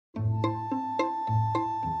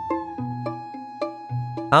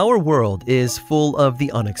Our world is full of the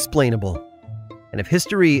unexplainable. And if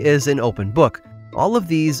history is an open book, all of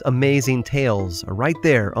these amazing tales are right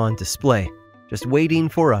there on display, just waiting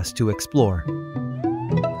for us to explore.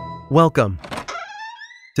 Welcome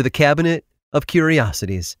to the Cabinet of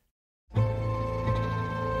Curiosities.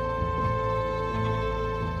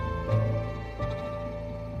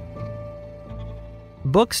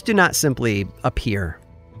 Books do not simply appear.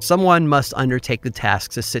 Someone must undertake the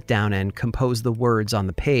task to sit down and compose the words on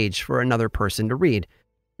the page for another person to read.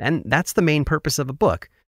 And that's the main purpose of a book,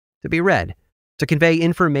 to be read, to convey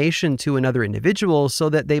information to another individual so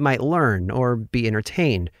that they might learn or be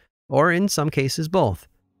entertained, or in some cases both.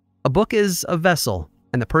 A book is a vessel,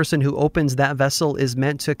 and the person who opens that vessel is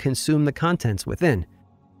meant to consume the contents within,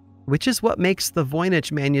 which is what makes the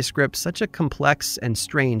Voynich manuscript such a complex and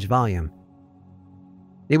strange volume.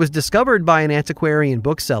 It was discovered by an antiquarian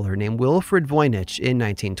bookseller named Wilfrid Voynich in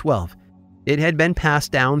 1912. It had been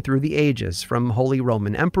passed down through the ages, from Holy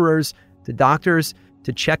Roman emperors to doctors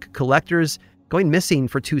to Czech collectors, going missing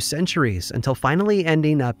for 2 centuries until finally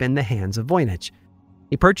ending up in the hands of Voynich.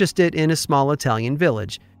 He purchased it in a small Italian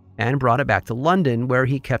village and brought it back to London, where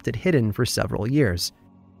he kept it hidden for several years.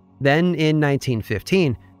 Then, in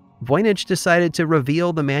 1915, Voynich decided to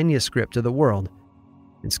reveal the manuscript to the world,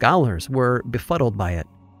 and scholars were befuddled by it.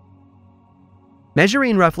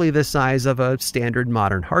 Measuring roughly the size of a standard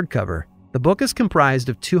modern hardcover, the book is comprised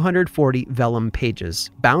of 240 vellum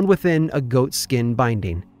pages, bound within a goatskin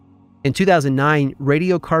binding. In 2009,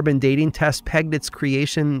 radiocarbon dating tests pegged its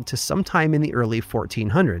creation to sometime in the early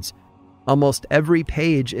 1400s. Almost every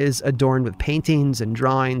page is adorned with paintings and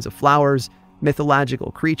drawings of flowers,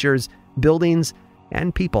 mythological creatures, buildings,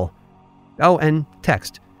 and people. Oh, and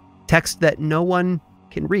text that no one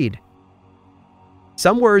can read.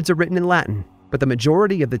 Some words are written in Latin, but the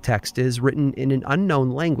majority of the text is written in an unknown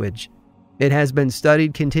language. It has been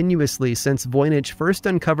studied continuously since Voynich first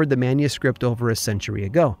uncovered the manuscript over a century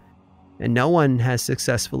ago, and no one has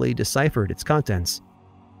successfully deciphered its contents.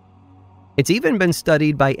 It's even been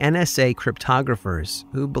studied by NSA cryptographers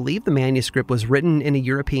who believe the manuscript was written in a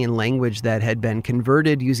European language that had been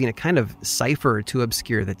converted using a kind of cipher to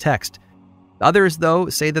obscure the text. Others, though,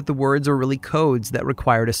 say that the words were really codes that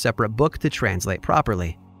required a separate book to translate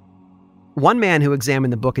properly. One man who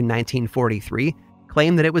examined the book in 1943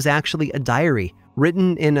 claimed that it was actually a diary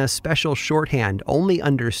written in a special shorthand only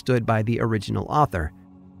understood by the original author.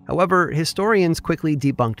 However, historians quickly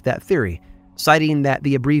debunked that theory, citing that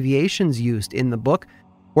the abbreviations used in the book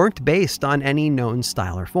weren't based on any known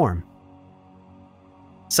style or form.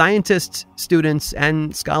 Scientists, students,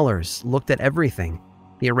 and scholars looked at everything: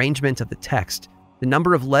 the arrangement of the text, the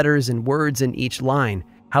number of letters and words in each line,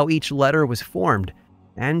 how each letter was formed,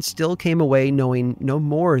 and still came away knowing no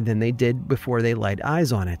more than they did before they laid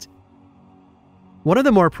eyes on it. One of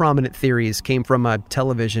the more prominent theories came from a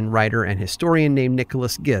television writer and historian named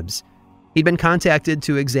Nicholas Gibbs. He'd been contacted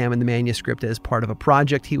to examine the manuscript as part of a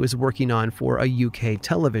project he was working on for a UK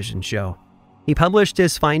television show. He published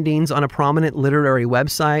his findings on a prominent literary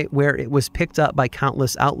website where it was picked up by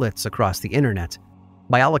countless outlets across the internet.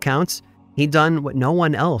 By all accounts, he'd done what no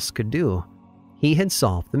one else could do. He had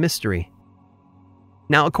solved the mystery.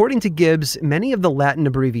 Now, according to Gibbs, many of the Latin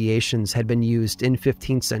abbreviations had been used in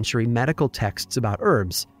 15th century medical texts about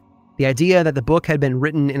herbs. The idea that the book had been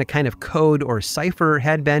written in a kind of code or cipher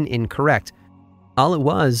had been incorrect. All it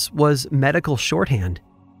was medical shorthand.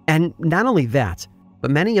 And not only that,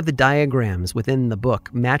 but many of the diagrams within the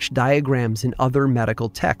book matched diagrams in other medical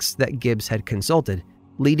texts that Gibbs had consulted,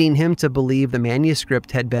 leading him to believe the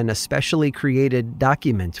manuscript had been a specially created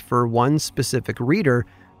document for one specific reader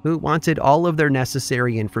who wanted all of their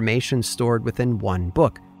necessary information stored within one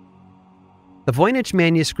book. The Voynich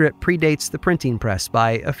manuscript predates the printing press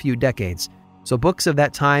by a few decades, so books of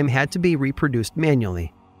that time had to be reproduced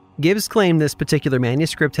manually. Gibbs claimed this particular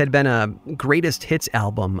manuscript had been a greatest hits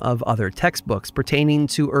album of other textbooks pertaining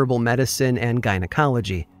to herbal medicine and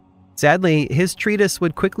gynecology. Sadly, his treatise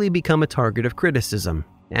would quickly become a target of criticism,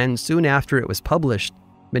 and soon after it was published,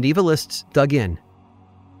 medievalists dug in.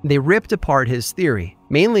 They ripped apart his theory,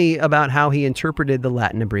 mainly about how he interpreted the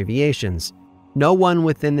Latin abbreviations. No one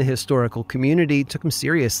within the historical community took him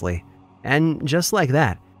seriously, and just like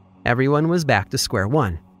that, everyone was back to square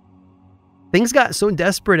one. Things got so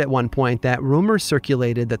desperate at one point that rumors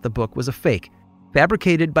circulated that the book was a fake,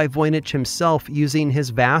 fabricated by Voynich himself using his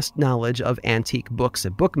vast knowledge of antique books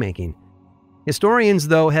and bookmaking. Historians,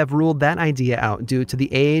 though, have ruled that idea out due to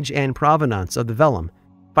the age and provenance of the vellum.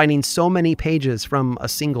 Finding so many pages from a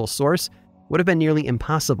single source would have been nearly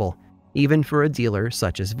impossible, even for a dealer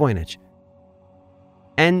such as Voynich.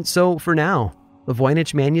 And so, for now, The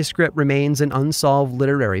Voynich manuscript remains an unsolved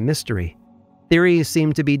literary mystery. Theories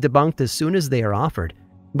seem to be debunked as soon as they are offered,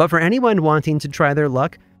 but for anyone wanting to try their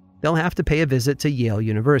luck, they'll have to pay a visit to Yale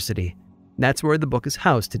University. That's where the book is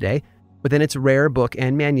housed today, within its rare book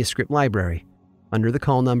and manuscript library, under the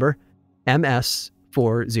call number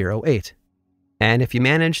MS408. And if you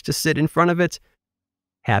manage to sit in front of it,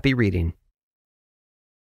 happy reading.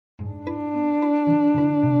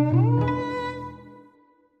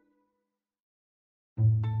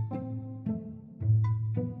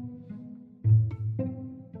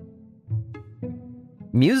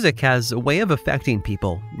 Music has a way of affecting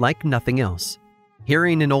people like nothing else.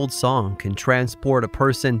 Hearing an old song can transport a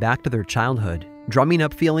person back to their childhood, drumming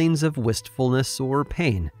up feelings of wistfulness or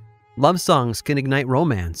pain. Love songs can ignite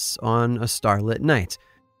romance on a starlit night,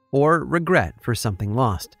 or regret for something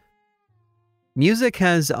lost. Music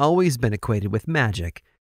has always been equated with magic,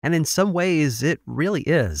 and in some ways it really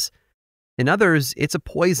is. In others, it's a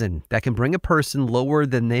poison that can bring a person lower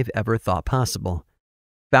than they've ever thought possible.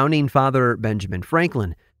 Founding father Benjamin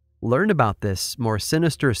Franklin learned about this more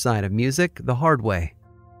sinister side of music the hard way.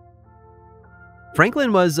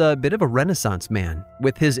 Franklin was a bit of a Renaissance man,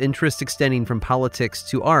 with his interest extending from politics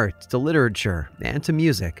to art to literature and to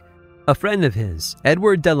music. A friend of his,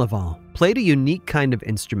 Edward de Laval, played a unique kind of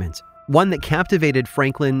instrument, one that captivated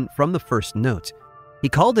Franklin from the first note. He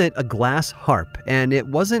called it a glass harp, and it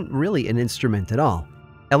wasn't really an instrument at all,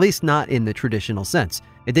 at least not in the traditional sense.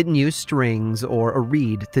 It didn't use strings or a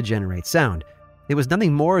reed to generate sound. It was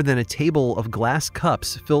nothing more than a table of glass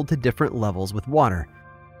cups filled to different levels with water.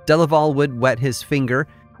 De Laval would wet his finger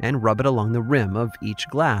and rub it along the rim of each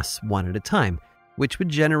glass one at a time, which would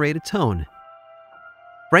generate a tone.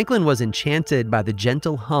 Franklin was enchanted by the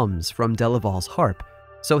gentle hums from de Laval's harp,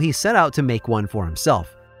 so he set out to make one for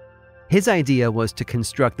himself. His idea was to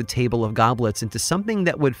construct the table of goblets into something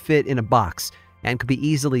that would fit in a box and could be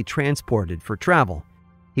easily transported for travel.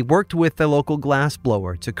 He worked with a local glass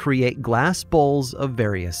blower to create glass bowls of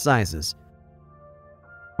various sizes.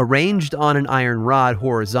 Arranged on an iron rod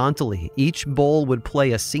horizontally, each bowl would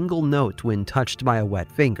play a single note when touched by a wet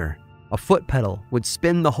finger. A foot pedal would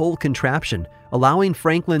spin the whole contraption, allowing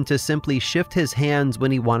Franklin to simply shift his hands when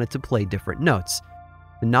he wanted to play different notes.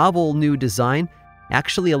 The novel new design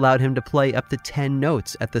actually allowed him to play up to 10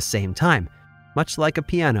 notes at the same time, much like a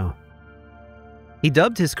piano. He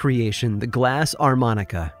dubbed his creation the glass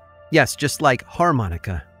harmonica. Yes, just like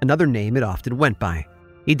harmonica, another name it often went by.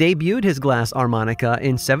 He debuted his glass harmonica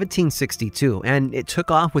in 1762, and it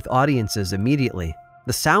took off with audiences immediately.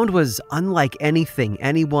 The sound was unlike anything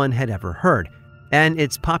anyone had ever heard, and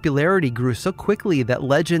its popularity grew so quickly that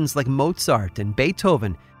legends like Mozart and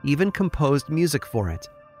Beethoven even composed music for it.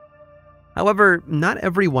 However, not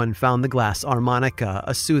everyone found the glass harmonica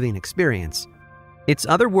a soothing experience. Its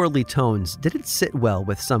otherworldly tones didn't sit well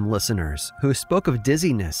with some listeners, who spoke of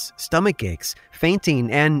dizziness, stomach aches,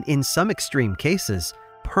 fainting, and, in some extreme cases,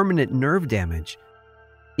 permanent nerve damage.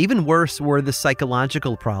 Even worse were the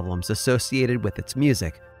psychological problems associated with its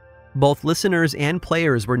music. Both listeners and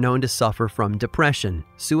players were known to suffer from depression,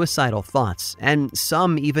 suicidal thoughts, and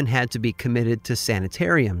some even had to be committed to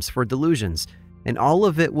sanitariums for delusions, and all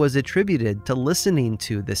of it was attributed to listening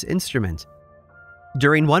to this instrument.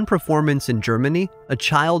 During one performance in Germany, a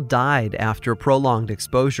child died after prolonged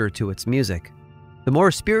exposure to its music. The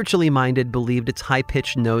more spiritually minded believed its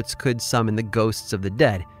high-pitched notes could summon the ghosts of the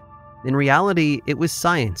dead. In reality, it was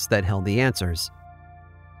science that held the answers.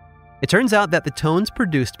 It turns out that the tones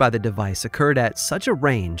produced by the device occurred at such a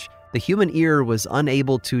range, the human ear was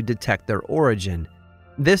unable to detect their origin.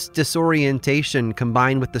 This disorientation,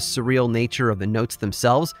 combined with the surreal nature of the notes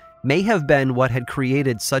themselves, may have been what had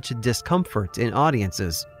created such a discomfort in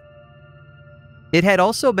audiences. It had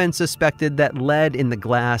also been suspected that lead in the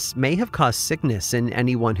glass may have caused sickness in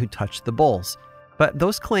anyone who touched the bowls, but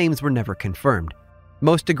those claims were never confirmed.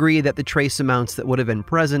 Most agree that the trace amounts that would have been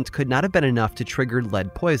present could not have been enough to trigger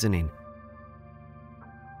lead poisoning.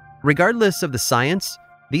 Regardless of the science,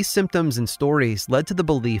 these symptoms and stories led to the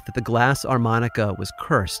belief that the glass harmonica was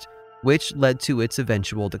cursed, which led to its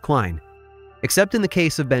eventual decline. Except in the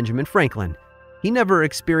case of Benjamin Franklin, he never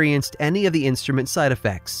experienced any of the instrument's side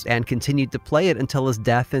effects and continued to play it until his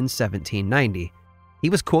death in 1790. He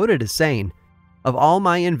was quoted as saying, "Of all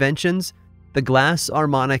my inventions, the glass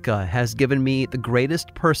harmonica has given me the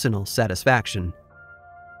greatest personal satisfaction."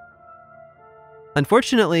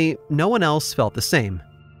 Unfortunately, no one else felt the same.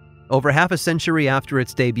 Over half a century after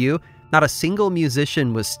its debut, not a single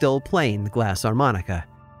musician was still playing the glass harmonica.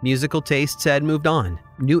 Musical tastes had moved on.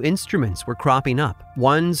 New instruments were cropping up,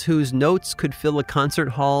 ones whose notes could fill a concert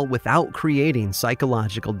hall without creating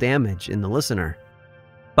psychological damage in the listener.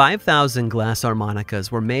 5,000 glass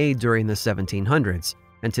harmonicas were made during the 1700s,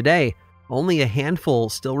 and today, only a handful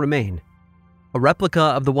still remain. A replica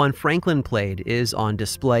of the one Franklin played is on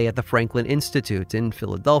display at the Franklin Institute in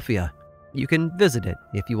Philadelphia. You can visit it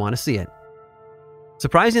if you want to see it.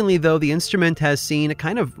 Surprisingly, though, the instrument has seen a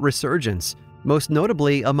kind of resurgence, most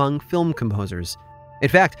notably among film composers. In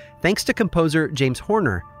fact, thanks to composer James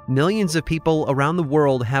Horner, millions of people around the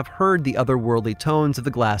world have heard the otherworldly tones of the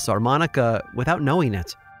glass harmonica without knowing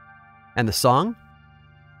it. And the song?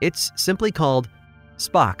 It's simply called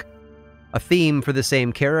Spock, a theme for the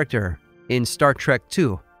same character in Star Trek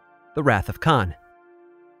II, The Wrath of Khan.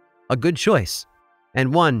 A good choice,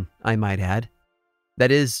 and one, I might add,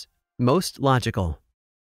 that is most logical.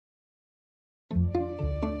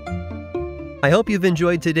 I hope you've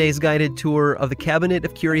enjoyed today's guided tour of the Cabinet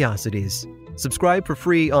of Curiosities. Subscribe for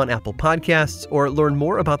free on Apple Podcasts or learn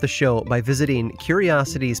more about the show by visiting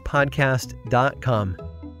curiositiespodcast.com.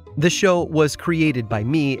 This show was created by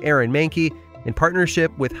me, Aaron Mahnke, in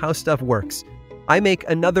partnership with How Stuff Works. I make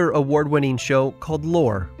another award-winning show called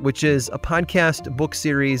Lore, which is a podcast, book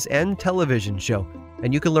series, and television show,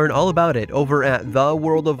 and you can learn all about it over at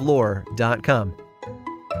theworldoflore.com.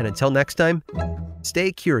 And until next time,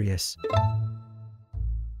 stay curious.